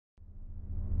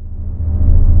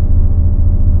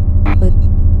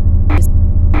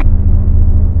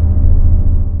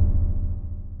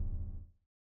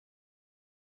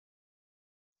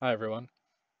Hi everyone.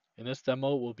 In this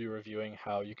demo, we'll be reviewing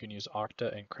how you can use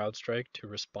Okta and CrowdStrike to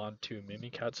respond to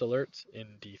Mimikatz alerts in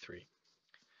D3.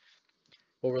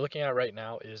 What we're looking at right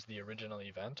now is the original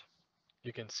event.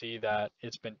 You can see that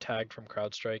it's been tagged from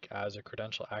CrowdStrike as a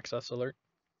credential access alert.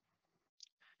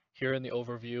 Here in the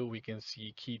overview, we can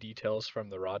see key details from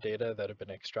the raw data that have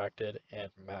been extracted and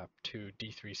mapped to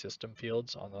D3 system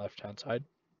fields on the left-hand side.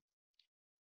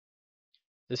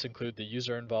 This includes the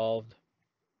user involved,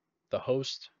 the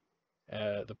host,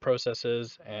 the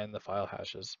processes, and the file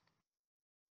hashes.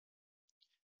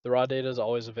 The raw data is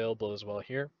always available as well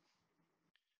here.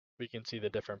 We can see the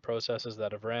different processes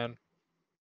that have ran,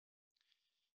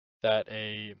 that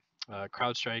a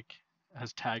CrowdStrike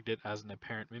has tagged it as an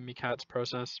apparent Mimikatz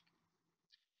process,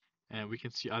 and we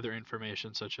can see other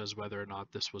information such as whether or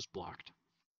not this was blocked.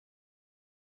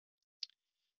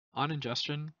 On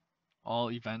ingestion,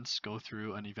 all events go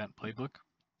through an event playbook.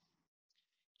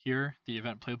 Here, the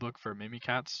event playbook for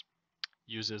Mimikatz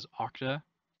uses Okta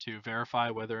to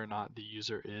verify whether or not the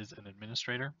user is an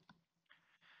administrator.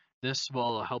 This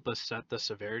will help us set the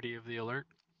severity of the alert.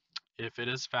 If it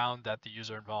is found that the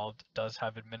user involved does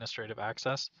have administrative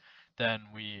access, then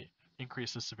we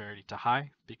increase the severity to high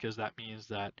because that means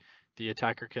that the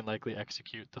attacker can likely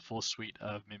execute the full suite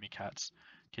of Mimikatz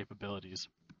capabilities.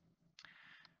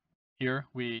 Here,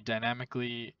 we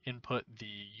dynamically input the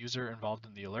user involved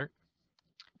in the alert,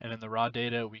 and in the raw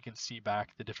data, we can see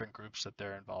back the different groups that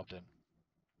they're involved in.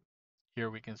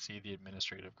 Here we can see the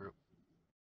administrative group.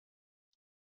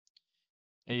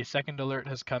 A second alert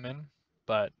has come in,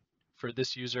 but for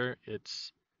this user,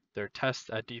 it's their tests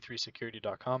at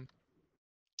d3security.com.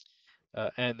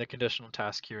 And the conditional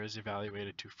task here is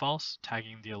evaluated to false,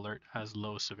 tagging the alert as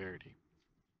low severity.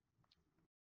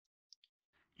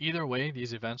 Either way,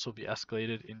 these events will be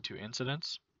escalated into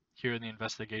incidents. Here in the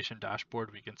investigation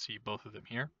dashboard, we can see both of them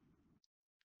here.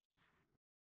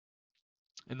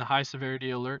 In the high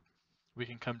severity alert, we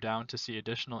can come down to see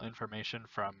additional information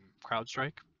from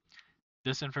CrowdStrike.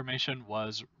 This information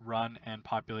was run and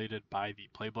populated by the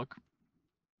playbook.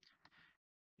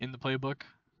 In the playbook,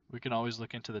 we can always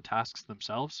look into the tasks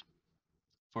themselves.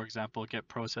 For example, get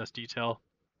process detail.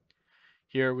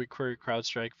 Here we query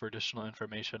CrowdStrike for additional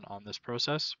information on this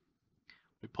process.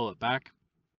 We pull it back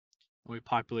and we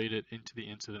populate it into the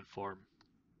incident form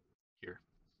here.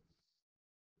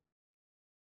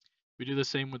 We do the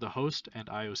same with the host and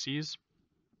IOCs.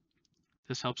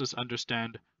 This helps us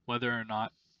understand whether or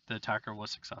not the attacker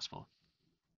was successful.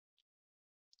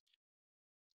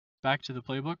 Back to the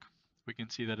playbook, we can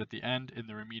see that at the end in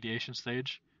the remediation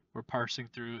stage, we're parsing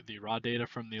through the raw data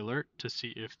from the alert to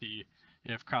see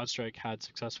if CrowdStrike had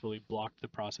successfully blocked the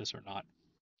process or not.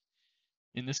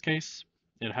 In this case,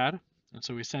 it had, and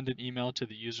so we send an email to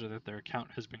the user that their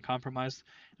account has been compromised,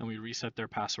 and we reset their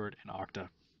password in Okta.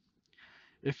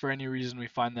 If for any reason we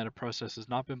find that a process has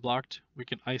not been blocked, we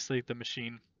can isolate the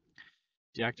machine,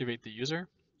 deactivate the user,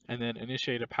 and then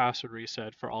initiate a password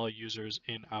reset for all users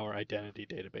in our identity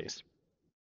database.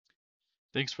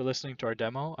 Thanks for listening to our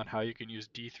demo on how you can use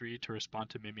D3 to respond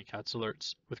to Mimikatz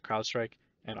alerts with CrowdStrike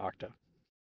and Okta.